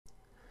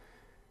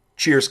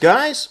Cheers,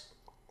 guys.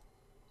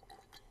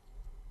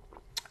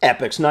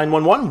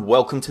 Apex911,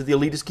 welcome to the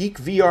Elitist Geek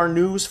VR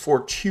news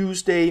for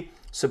Tuesday,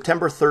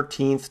 September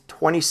 13th,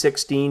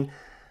 2016.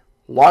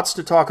 Lots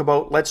to talk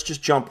about. Let's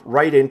just jump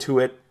right into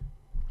it,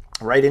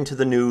 right into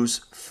the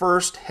news.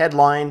 First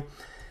headline,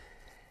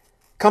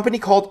 company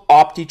called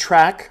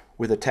OptiTrack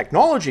with a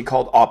technology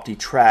called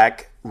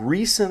OptiTrack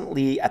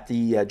recently at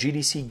the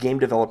GDC Game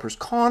Developers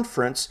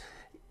Conference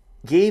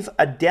gave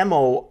a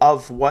demo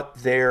of what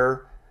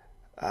their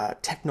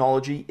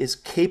technology is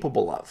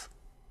capable of.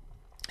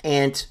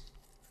 And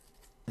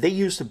they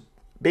used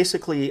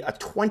basically a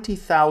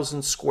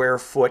 20,000 square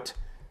foot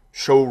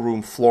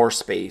showroom floor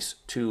space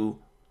to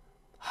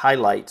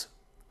highlight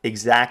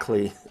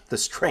exactly the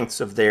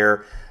strengths of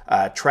their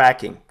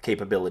tracking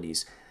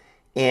capabilities.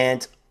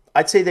 And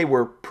I'd say they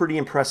were pretty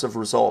impressive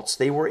results.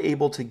 They were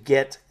able to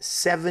get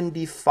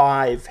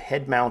 75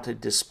 head-mounted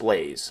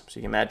displays. So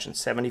you can imagine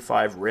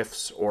 75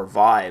 Rifts or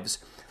Vives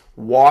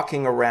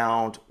walking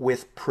around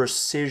with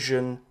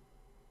precision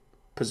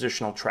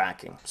positional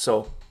tracking.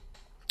 So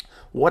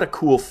what a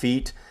cool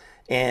feat.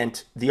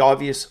 And the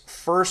obvious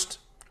first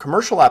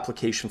commercial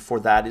application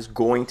for that is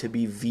going to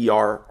be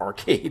VR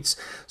arcades.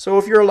 So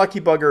if you're a lucky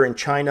bugger in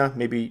China,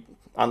 maybe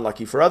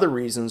unlucky for other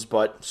reasons,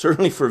 but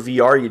certainly for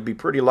VR, you'd be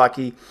pretty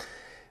lucky.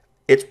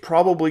 It's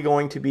probably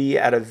going to be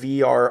at a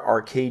VR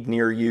arcade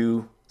near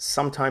you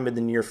sometime in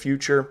the near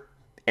future.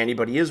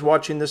 Anybody is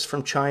watching this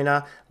from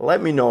China,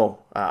 let me know.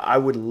 I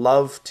would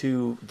love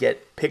to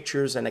get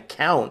pictures and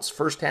accounts,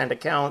 first-hand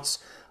accounts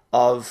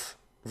of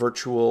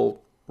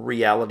virtual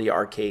reality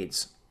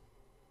arcades.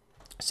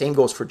 Same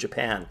goes for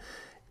Japan.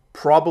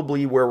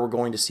 Probably where we're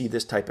going to see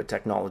this type of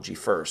technology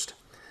first.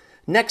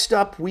 Next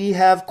up, we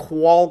have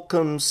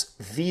Qualcomm's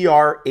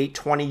VR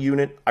 820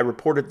 unit. I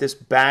reported this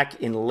back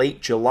in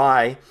late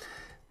July.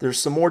 There's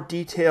some more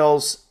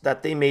details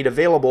that they made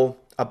available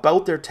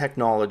about their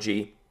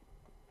technology.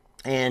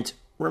 And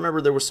remember,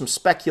 there was some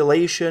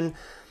speculation,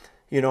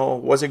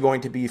 was it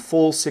going to be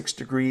full 6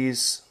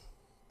 degrees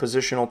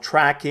positional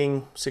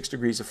tracking, 6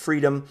 degrees of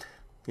freedom?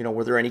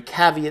 Were there any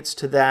caveats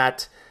to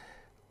that?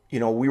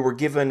 We were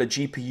given a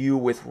GPU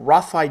with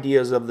rough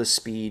ideas of the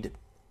speed.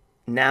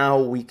 Now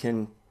we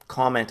can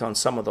comment on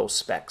some of those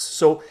specs.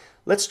 So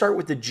let's start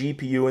with the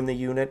GPU in the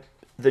unit.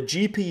 The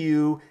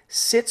GPU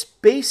sits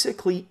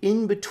basically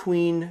in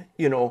between,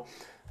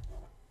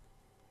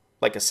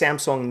 like a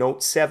Samsung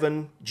Note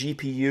 7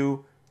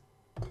 GPU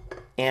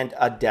and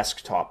a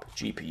desktop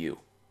GPU.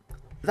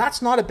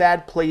 That's not a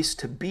bad place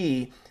to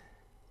be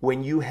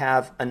when you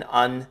have an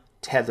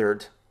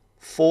untethered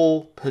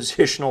full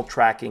positional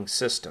tracking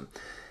system.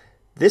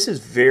 This is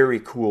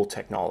very cool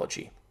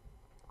technology.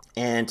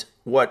 And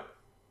what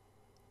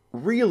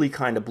really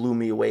kind of blew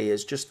me away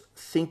is just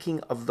thinking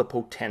of the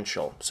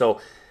potential.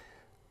 So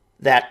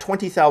that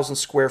 20,000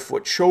 square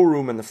foot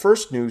showroom in the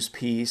first news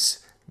piece,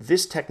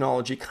 this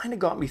technology kind of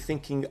got me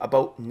thinking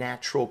about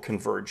natural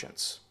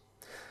convergence.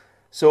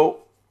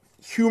 So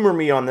humor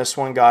me on this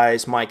one,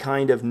 guys, my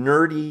kind of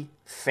nerdy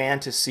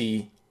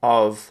fantasy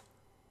of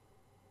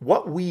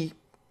what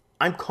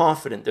I'm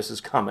confident this is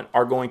coming,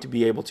 are going to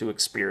be able to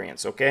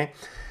experience, okay?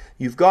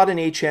 You've got an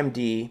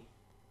HMD,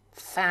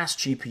 fast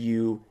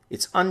GPU,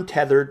 it's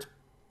untethered.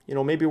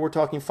 Maybe we're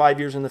talking 5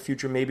 years in the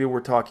future, maybe we're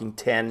talking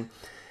 10.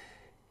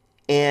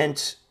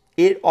 And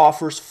it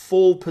offers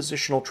full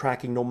positional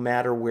tracking no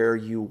matter where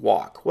you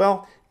walk.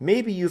 Well,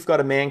 maybe you've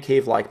got a man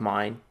cave like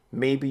mine.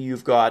 Maybe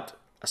you've got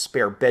a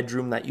spare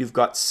bedroom that you've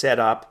got set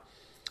up.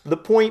 The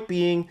point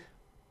being,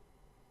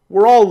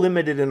 we're all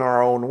limited in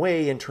our own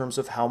way in terms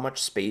of how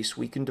much space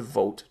we can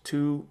devote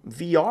to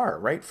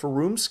VR, right? For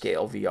room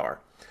scale VR.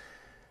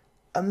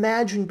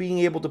 Imagine being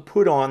able to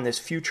put on this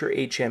future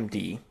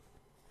HMD.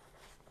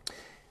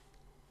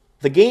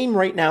 The game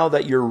right now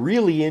that you're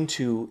really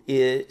into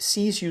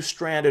sees you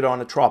stranded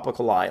on a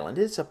tropical island.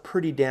 It's a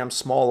pretty damn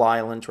small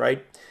island,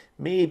 right?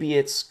 Maybe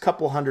it's a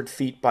couple hundred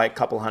feet by a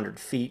couple hundred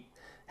feet,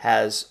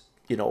 has,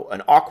 an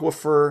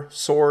aquifer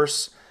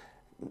source,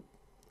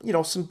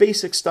 some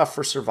basic stuff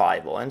for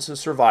survival, and it's a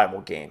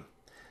survival game.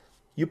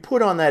 You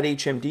put on that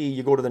HMD,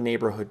 you go to the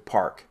neighborhood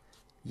park.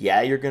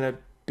 Yeah, you're going to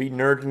be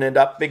nerding it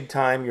up big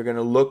time. You're going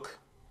to look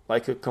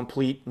like a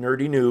complete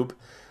nerdy noob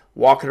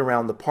walking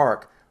around the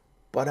park.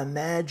 But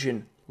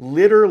imagine,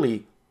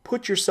 literally,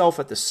 put yourself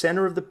at the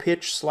center of the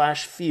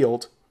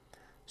pitch/field,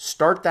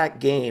 start that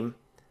game,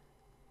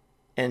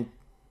 and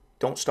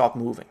don't stop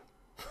moving.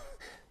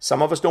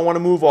 Some of us don't want to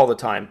move all the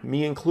time,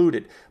 me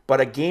included.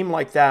 But a game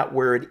like that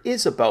where it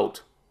is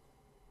about,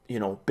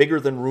 bigger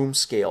than room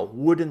scale,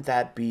 wouldn't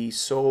that be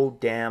so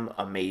damn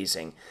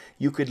amazing?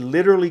 You could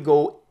literally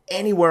go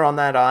anywhere on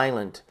that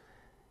island,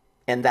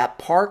 and that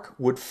park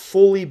would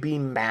fully be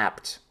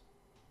mapped.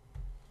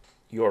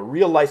 Your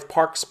real-life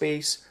park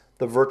space,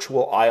 the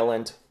virtual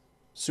island,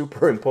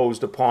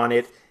 superimposed upon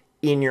it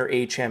in your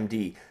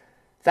HMD.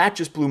 That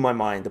just blew my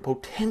mind, the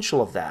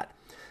potential of that.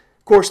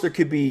 Of course, there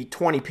could be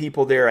 20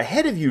 people there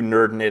ahead of you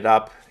nerding it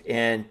up,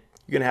 and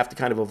you're going to have to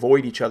kind of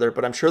avoid each other,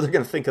 but I'm sure they're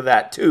going to think of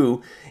that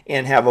too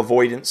and have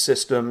avoidance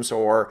systems,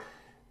 or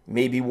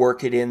maybe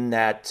work it in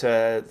that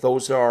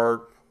those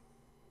are,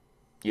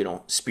 you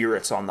know,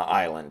 spirits on the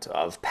island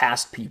of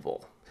past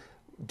people.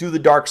 Do the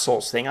Dark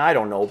Souls thing, I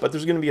don't know, but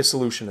there's going to be a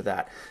solution to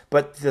that.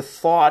 But the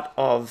thought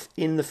of,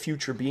 in the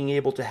future, being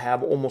able to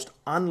have almost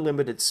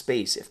unlimited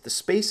space. If the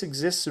space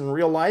exists in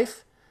real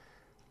life,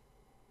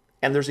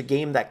 and there's a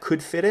game that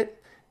could fit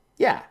it,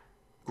 yeah,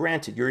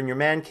 granted, you're in your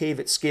man cave,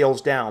 it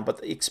scales down,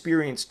 but the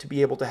experience to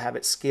be able to have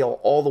it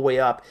scale all the way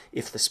up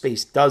if the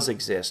space does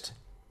exist,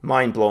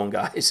 mind blown,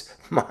 guys.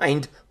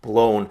 Mind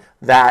blown.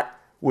 That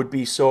would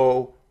be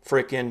so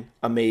freaking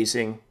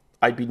amazing.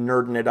 I'd be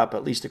nerding it up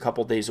at least a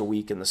couple days a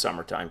week in the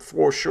summertime,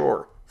 for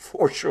sure,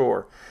 for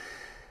sure.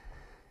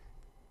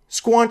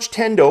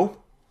 Squanchtendo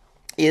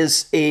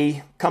is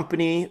a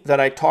company that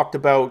I talked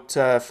about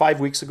 5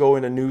 weeks ago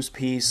in a news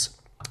piece.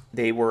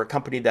 They were a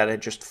company that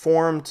had just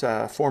formed,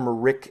 former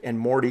Rick and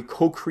Morty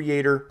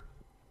co-creator.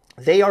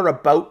 They are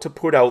about to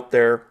put out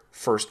their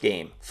first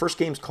game. First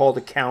game's called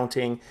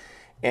Accounting,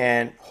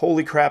 and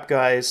holy crap,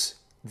 guys,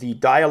 the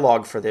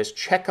dialogue for this,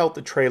 check out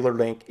the trailer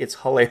link.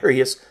 It's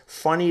hilarious,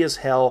 funny as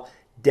hell,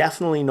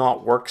 definitely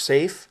not work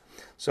safe.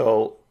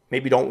 So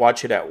maybe don't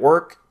watch it at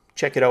work.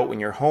 Check it out when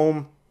you're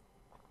home.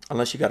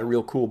 Unless you got a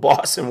real cool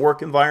boss and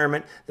work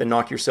environment, then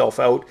knock yourself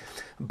out.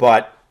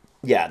 But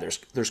yeah,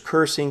 there's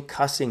cursing,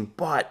 cussing,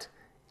 but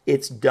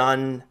it's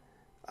done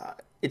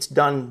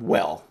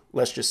well.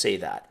 Let's just say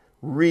that.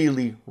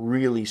 Really,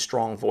 really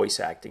strong voice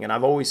acting. And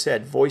I've always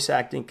said voice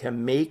acting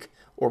can make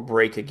or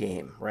break a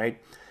game,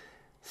 right?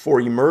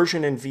 For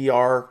immersion in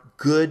VR,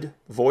 good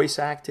voice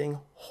acting,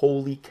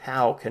 holy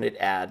cow, can it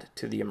add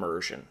to the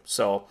immersion.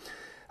 So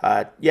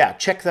yeah,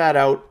 check that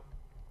out.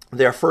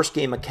 Their first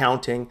game,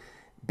 Accounting,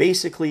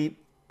 basically,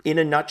 in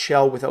a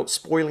nutshell, without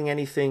spoiling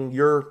anything,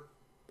 you're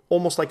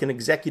almost like an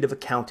executive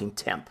accounting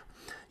temp.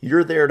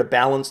 You're there to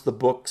balance the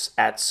books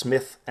at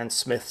Smith &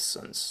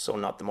 Smithson's, so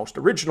not the most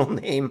original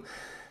name.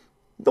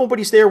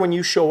 Nobody's there when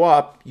you show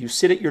up. You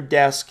sit at your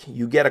desk,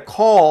 you get a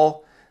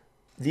call.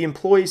 The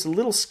employee's a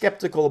little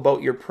skeptical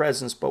about your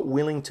presence, but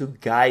willing to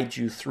guide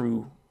you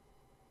through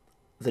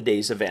the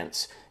day's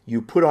events.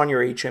 You put on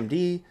your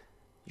HMD,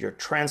 you're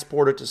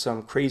transported to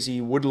some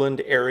crazy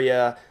woodland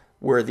area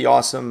where the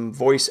awesome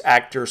voice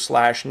actor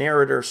 /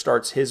 narrator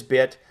starts his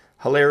bit.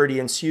 Hilarity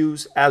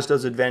ensues, as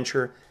does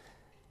adventure.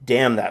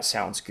 Damn, that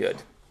sounds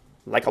good.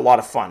 Like a lot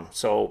of fun.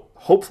 So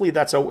hopefully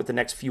that's out with the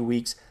next few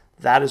weeks.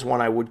 That is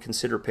one I would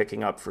consider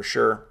picking up for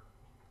sure.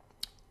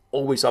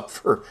 Always up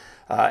for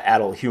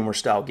adult humor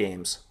style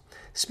games.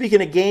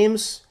 Speaking of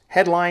games,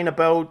 headline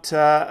about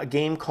a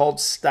game called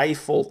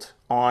Stifled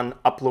on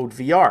Upload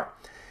VR.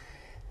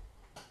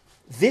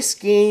 This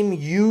game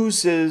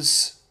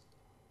uses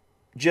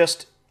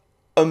just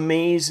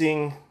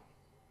amazing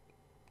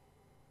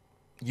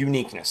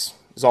uniqueness,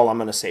 is all I'm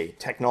going to say,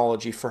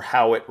 technology for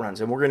how it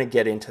runs, and we're going to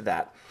get into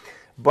that.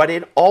 But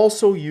it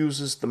also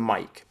uses the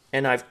mic,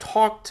 and I've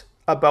talked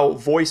about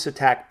Voice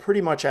Attack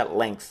pretty much at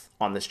length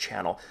on this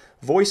channel.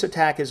 Voice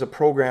Attack is a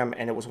program,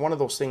 and it was one of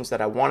those things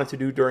that I wanted to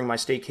do during my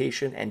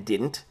staycation and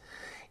didn't.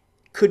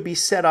 Could be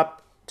set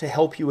up to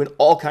help you in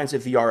all kinds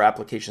of VR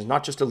applications,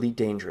 not just Elite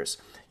Dangerous.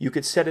 You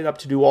could set it up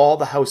to do all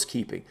the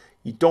housekeeping.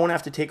 You don't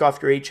have to take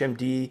off your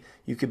HMD.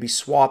 You could be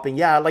swapping,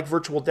 yeah, like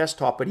virtual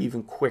desktop, but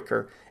even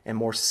quicker and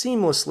more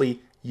seamlessly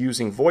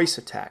using Voice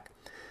Attack.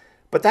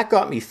 But that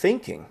got me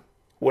thinking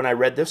when I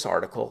read this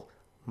article,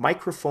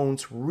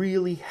 microphones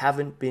really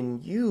haven't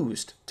been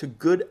used to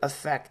good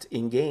effect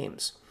in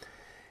games.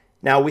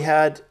 Now, we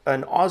had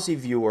an Aussie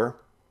viewer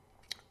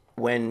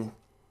when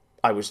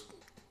I was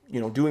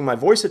doing my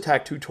Voice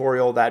Attack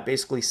tutorial that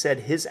basically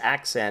said his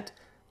accent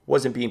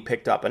wasn't being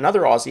picked up.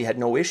 Another Aussie had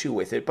no issue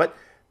with it, but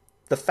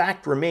the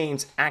fact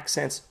remains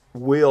accents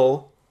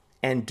will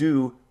and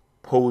do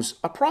pose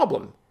a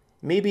problem.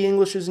 Maybe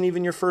English isn't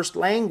even your first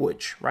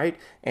language, right?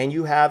 And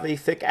you have a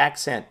thick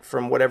accent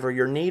from whatever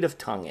your native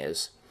tongue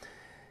is.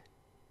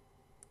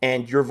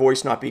 And your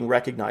voice not being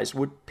recognized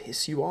would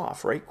piss you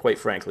off, right? Quite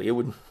frankly, it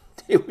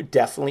would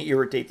definitely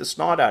irritate the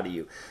snot out of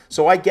you.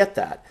 So I get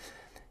that.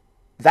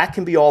 That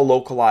can be all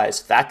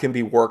localized. That can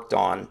be worked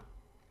on.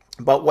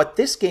 But what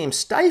this game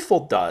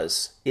Stifled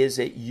does is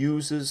it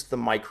uses the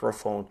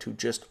microphone to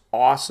just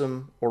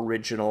awesome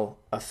original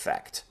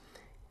effect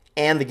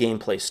and the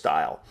gameplay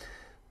style.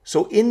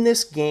 So in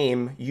this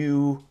game,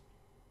 you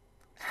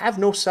have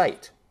no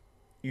sight.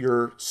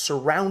 You're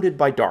surrounded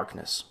by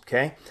darkness,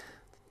 okay?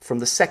 From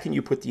the second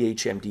you put the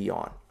HMD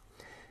on.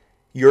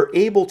 You're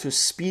able to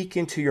speak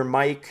into your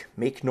mic,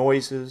 make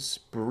noises,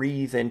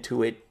 breathe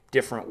into it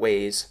different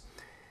ways.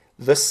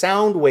 The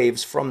sound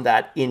waves from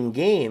that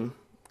in-game,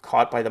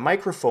 caught by the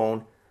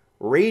microphone,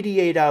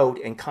 radiate out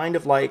and kind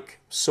of like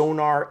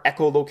sonar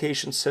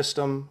echolocation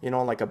system,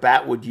 like a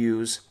bat would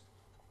use,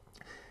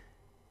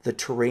 the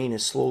terrain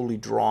is slowly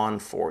drawn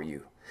for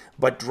you,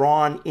 but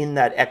drawn in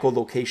that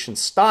echolocation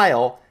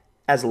style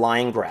as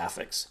line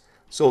graphics.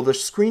 So the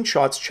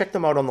screenshots, check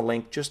them out on the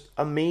link, just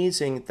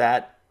amazing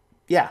that,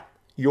 yeah,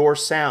 your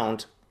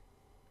sound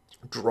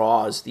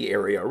draws the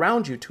area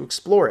around you to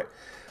explore it.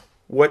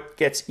 What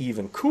gets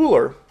even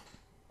cooler,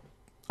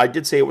 I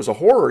did say it was a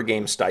horror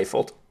game,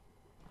 Stifled,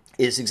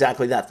 is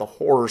exactly that, the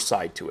horror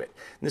side to it.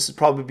 And this would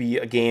probably be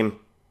a game,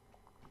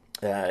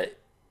 well,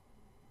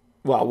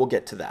 we'll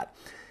get to that.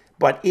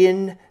 But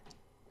in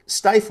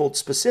Stifled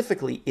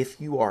specifically,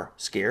 if you are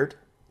scared,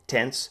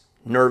 tense,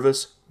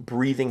 nervous,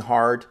 breathing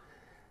hard,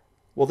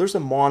 well, there's a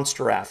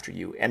monster after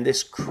you. And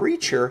this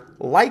creature,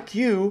 like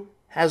you,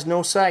 has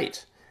no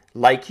sight.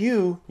 Like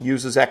you,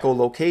 uses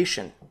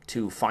echolocation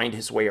to find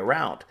his way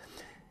around.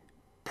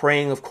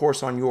 Preying, of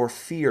course, on your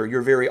fear,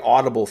 your very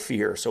audible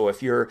fear. So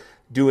if you're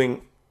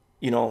doing,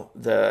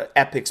 the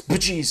epics,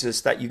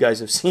 bejesus, that you guys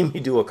have seen me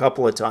do a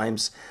couple of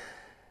times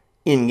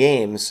in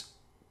games,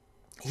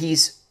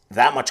 he's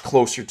that much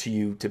closer to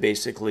you to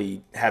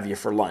basically have you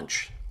for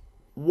lunch.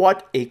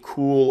 What a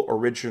cool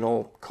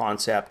original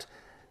concept.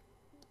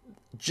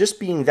 Just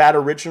being that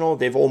original,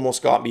 they've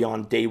almost got me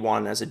on day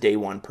one as a day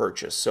one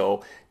purchase.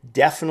 So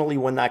definitely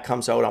when that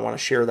comes out, I want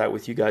to share that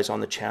with you guys on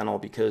the channel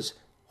because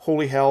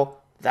holy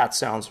hell, that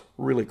sounds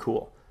really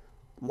cool.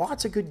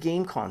 Lots of good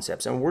game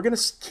concepts, and we're going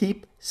to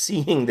keep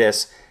seeing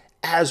this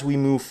as we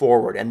move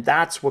forward. And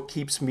that's what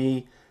keeps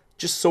me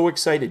just so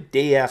excited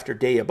day after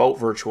day about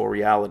virtual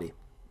reality.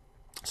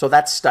 So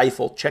that's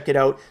Stifled. Check it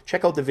out.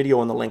 Check out the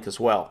video in the link as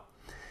well.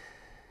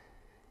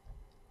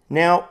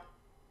 Now,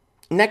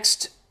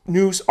 next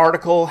news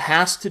article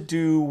has to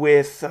do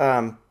with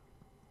the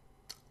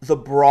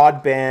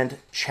broadband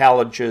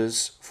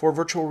challenges for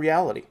virtual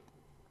reality.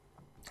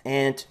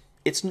 And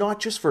it's not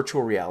just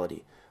virtual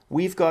reality.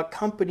 We've got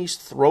companies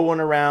throwing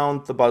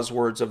around the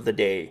buzzwords of the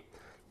day.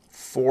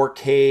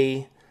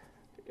 4K,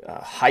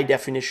 high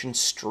definition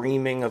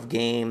streaming of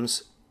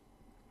games.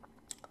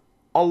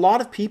 A lot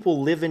of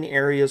people live in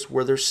areas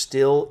where there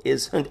still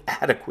isn't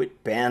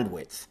adequate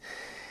bandwidth.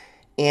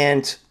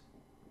 And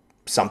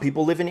some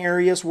people live in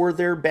areas where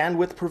their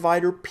bandwidth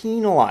provider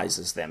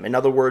penalizes them. In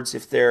other words,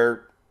 if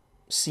they're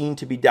seen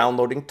to be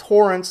downloading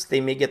torrents,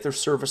 they may get their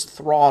service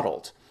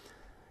throttled.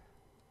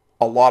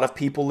 A lot of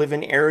people live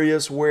in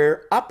areas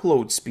where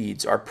upload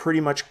speeds are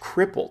pretty much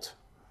crippled.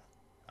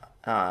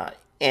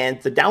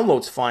 And the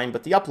download's fine,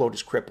 but the upload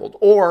is crippled.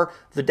 Or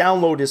the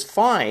download is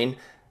fine,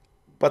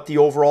 but the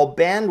overall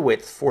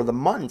bandwidth for the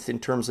month in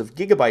terms of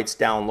gigabytes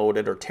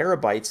downloaded or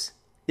terabytes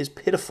is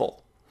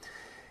pitiful.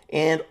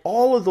 And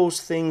all of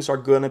those things are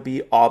going to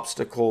be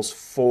obstacles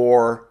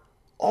for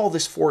all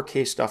this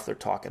 4K stuff they're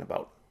talking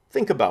about.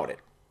 Think about it.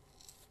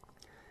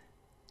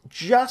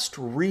 Just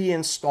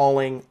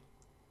reinstalling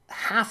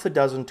half a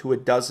dozen to a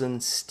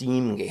dozen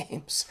Steam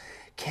games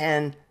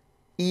can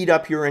eat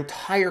up your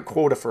entire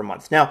quota for a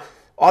month. Now,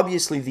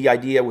 obviously, the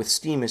idea with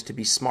Steam is to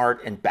be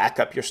smart and back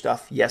up your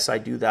stuff. Yes, I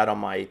do that on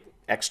my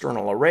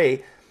external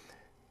array.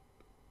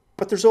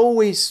 But there's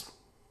always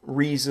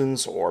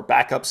reasons or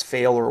backups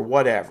fail or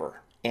whatever.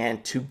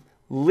 And to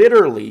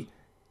literally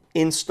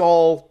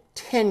install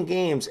 10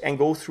 games and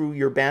go through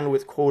your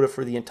bandwidth quota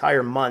for the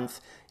entire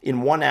month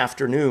in one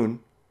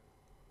afternoon,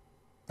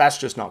 that's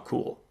just not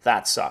cool.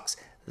 That sucks.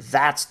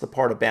 That's the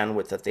part of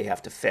bandwidth that they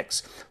have to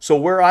fix. So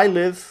where I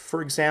live,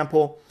 for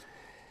example,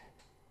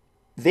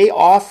 they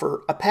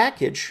offer a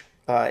package,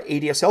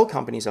 ADSL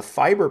companies, a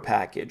fiber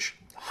package,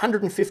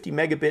 150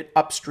 megabit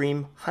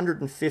upstream,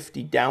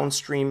 150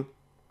 downstream,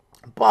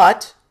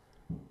 but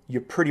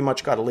you pretty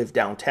much got to live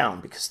downtown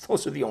because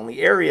those are the only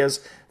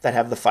areas that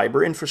have the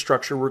fiber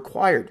infrastructure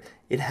required.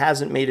 It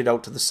hasn't made it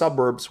out to the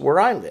suburbs where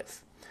I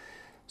live.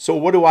 So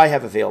what do I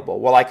have available?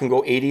 Well, I can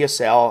go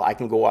ADSL, I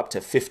can go up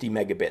to 50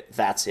 megabit,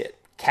 that's it.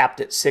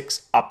 Capped at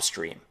 6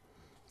 upstream.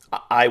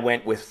 I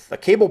went with a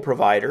cable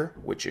provider,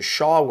 which is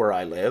Shaw where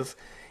I live,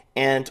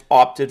 and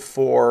opted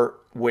for,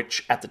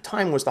 which at the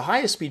time was the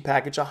highest speed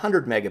package,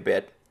 100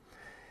 megabit.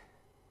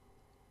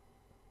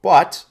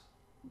 But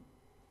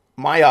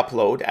my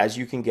upload, as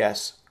you can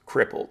guess,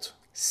 crippled.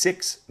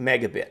 6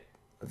 megabit.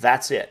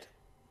 That's it.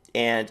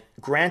 And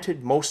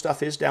granted, most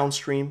stuff is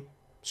downstream.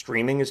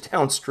 Streaming is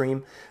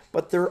downstream.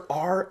 But there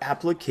are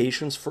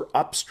applications for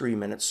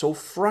upstream, and it's so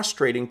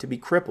frustrating to be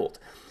crippled.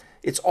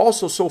 It's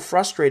also so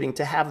frustrating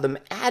to have them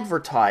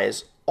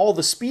advertise all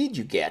the speed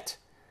you get,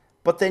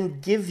 but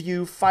then give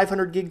you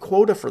 500 gig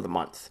quota for the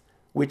month,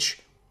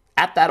 which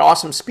at that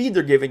awesome speed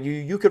they're giving you,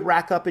 you could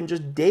rack up in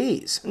just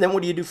days. And then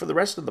what do you do for the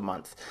rest of the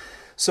month?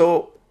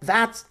 So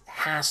that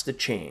has to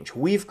change.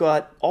 We've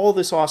got all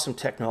this awesome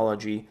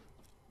technology,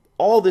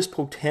 all this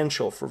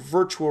potential for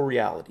virtual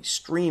reality,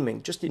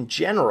 streaming, just in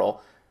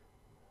general,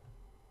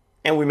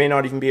 and we may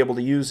not even be able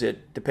to use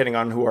it depending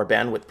on who our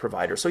bandwidth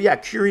provider. So yeah,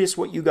 curious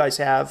what you guys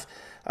have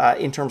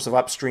in terms of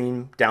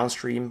upstream,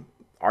 downstream.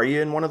 Are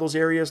you in one of those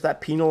areas that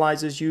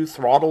penalizes you,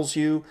 throttles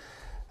you?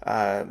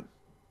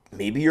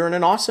 Maybe you're in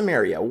an awesome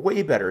area,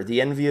 way better, the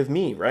envy of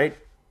me, right?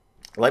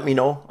 Let me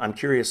know. I'm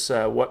curious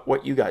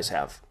what you guys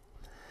have.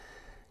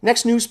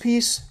 Next news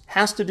piece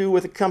has to do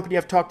with a company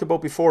I've talked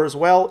about before as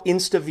well,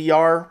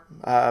 InstaVR,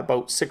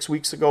 about 6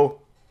 weeks ago.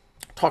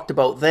 Talked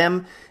about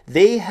them.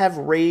 They have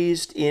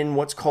raised in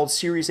what's called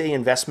Series A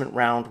investment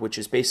round, which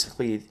is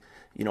basically,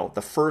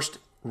 the first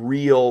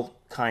real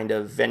kind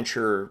of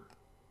venture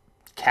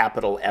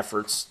capital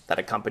efforts that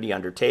a company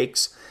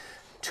undertakes.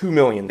 $2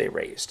 million they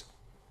raised.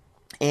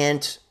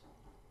 And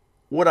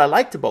what I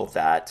liked about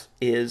that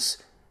is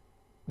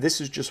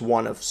this is just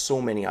one of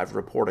so many I've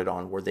reported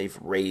on where they've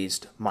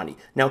raised money.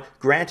 Now,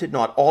 granted,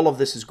 not all of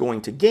this is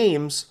going to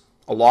games.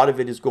 A lot of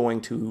it is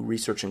going to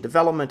research and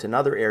development and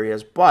other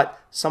areas, but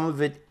some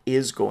of it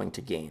is going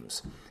to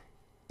games.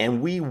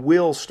 And we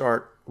will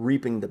start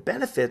reaping the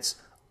benefits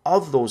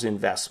of those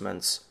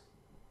investments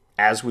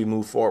as we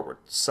move forward.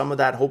 Some of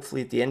that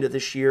hopefully at the end of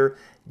this year.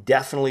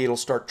 Definitely it'll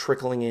start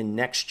trickling in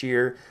next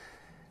year.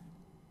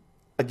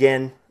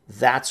 Again,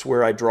 that's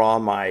where I draw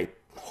my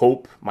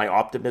hope, my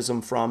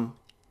optimism from,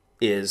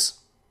 is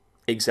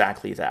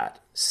exactly that.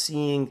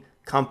 Seeing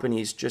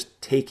companies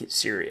just take it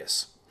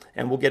serious.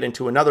 And we'll get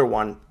into another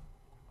one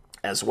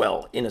as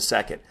well in a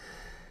second.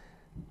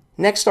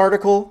 Next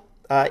article,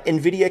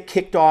 Nvidia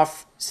kicked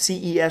off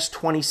CES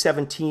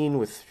 2017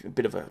 with a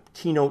bit of a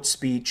keynote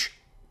speech.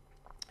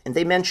 And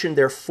they mentioned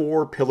their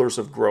 4 pillars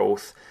of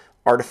growth: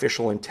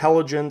 artificial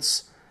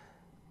intelligence,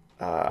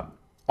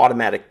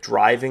 automatic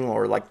driving,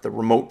 or like the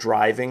remote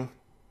driving,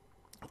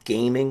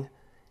 gaming,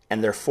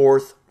 and their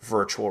 4th,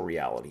 virtual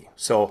reality.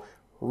 So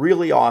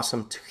really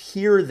awesome to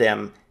hear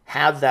them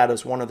have that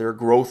as one of their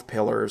growth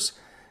pillars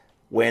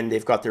when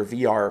they've got their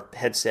VR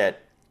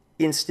headset.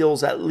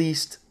 Instills at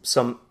least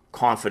some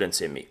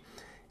confidence in me.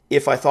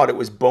 If I thought it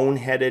was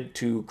boneheaded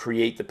to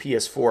create the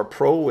PS4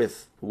 Pro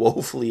with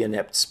woefully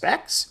inept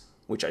specs,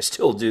 which I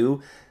still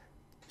do,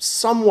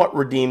 somewhat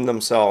redeemed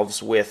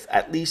themselves with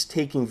at least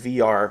taking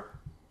VR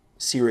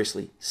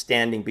seriously,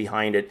 standing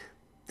behind it.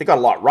 They got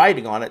a lot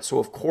riding on it, so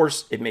of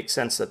course it makes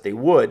sense that they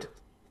would,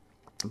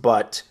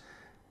 but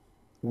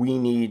we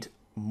need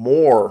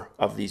more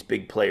of these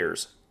big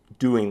players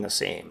doing the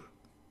same.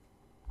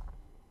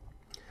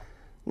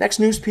 Next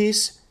news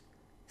piece,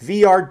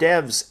 VR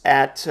devs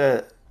at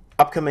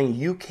upcoming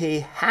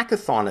UK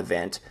Hackathon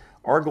event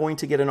are going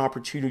to get an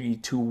opportunity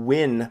to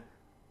win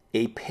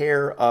a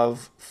pair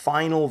of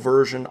final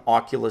version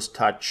Oculus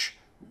Touch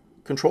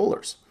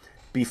controllers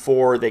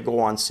before they go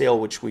on sale,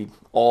 which we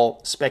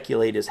all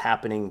speculate is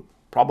happening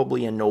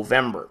probably in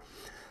November.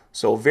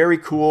 So very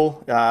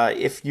cool.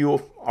 If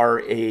you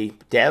are a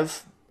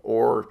dev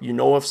or you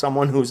know of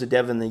someone who's a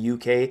dev in the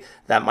UK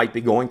that might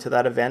be going to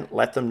that event,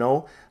 let them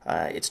know.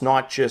 It's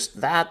not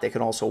just that. They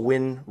can also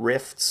win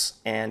Rifts,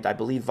 and I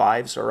believe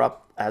Vives are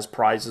up as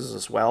prizes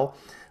as well.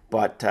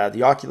 But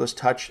the Oculus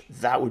Touch,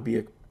 that would be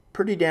a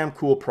pretty damn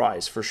cool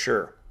prize for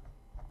sure.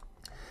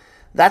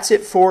 That's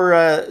it for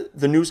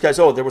the news, guys.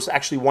 Oh, there was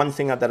actually one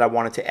thing that I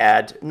wanted to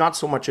add. Not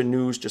so much a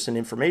news, just an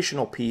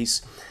informational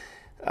piece.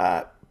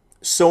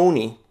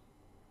 Sony,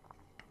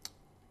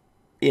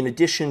 in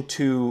addition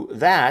to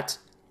that,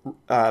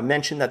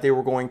 mentioned that they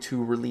were going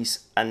to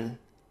release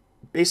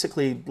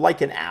basically like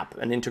an app,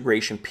 an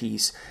integration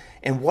piece.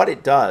 And what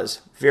it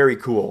does, very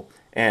cool.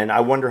 And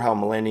I wonder how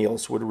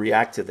millennials would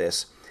react to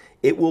this.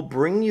 It will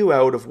bring you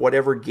out of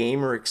whatever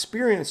game or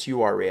experience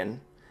you are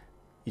in.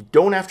 You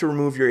don't have to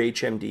remove your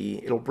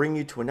HMD. It'll bring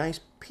you to a nice,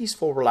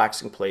 peaceful,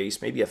 relaxing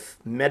place, maybe a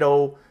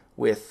meadow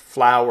with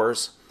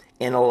flowers,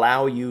 and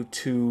allow you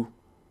to,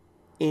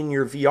 in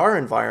your VR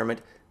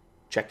environment,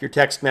 check your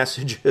text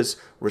messages,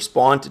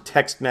 respond to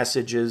text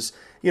messages,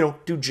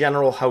 do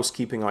general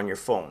housekeeping on your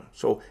phone.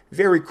 So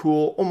very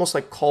cool, almost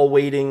like call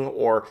waiting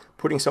or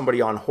putting somebody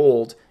on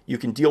hold. You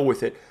can deal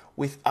with it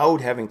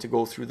without having to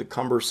go through the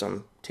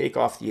cumbersome, take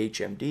off the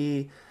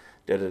HMD,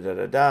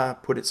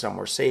 put it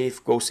somewhere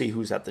safe, go see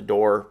who's at the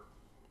door,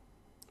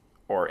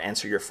 or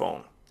answer your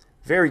phone.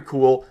 Very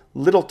cool,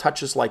 little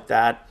touches like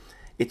that.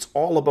 It's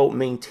all about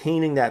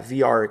maintaining that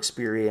VR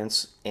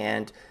experience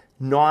and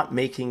not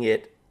making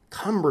it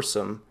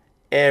cumbersome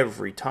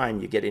every time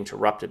you get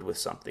interrupted with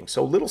something.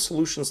 So little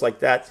solutions like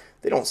that,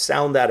 they don't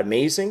sound that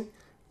amazing,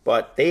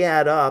 but they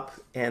add up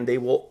and they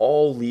will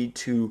all lead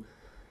to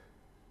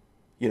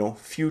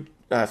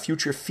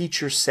future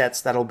feature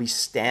sets that'll be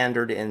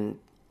standard in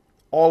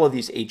all of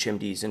these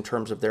HMDs in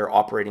terms of their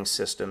operating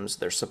systems,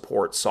 their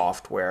support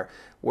software,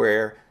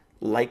 where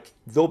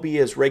they'll be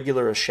as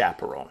regular as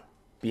Chaperone,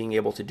 being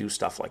able to do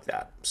stuff like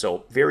that.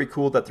 So very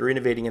cool that they're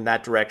innovating in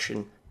that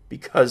direction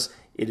because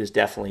it is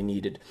definitely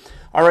needed.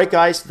 All right,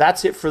 guys,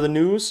 that's it for the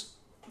news.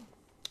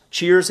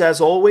 Cheers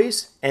as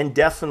always, and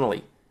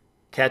definitely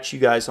catch you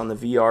guys on the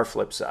VR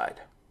flip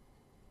side.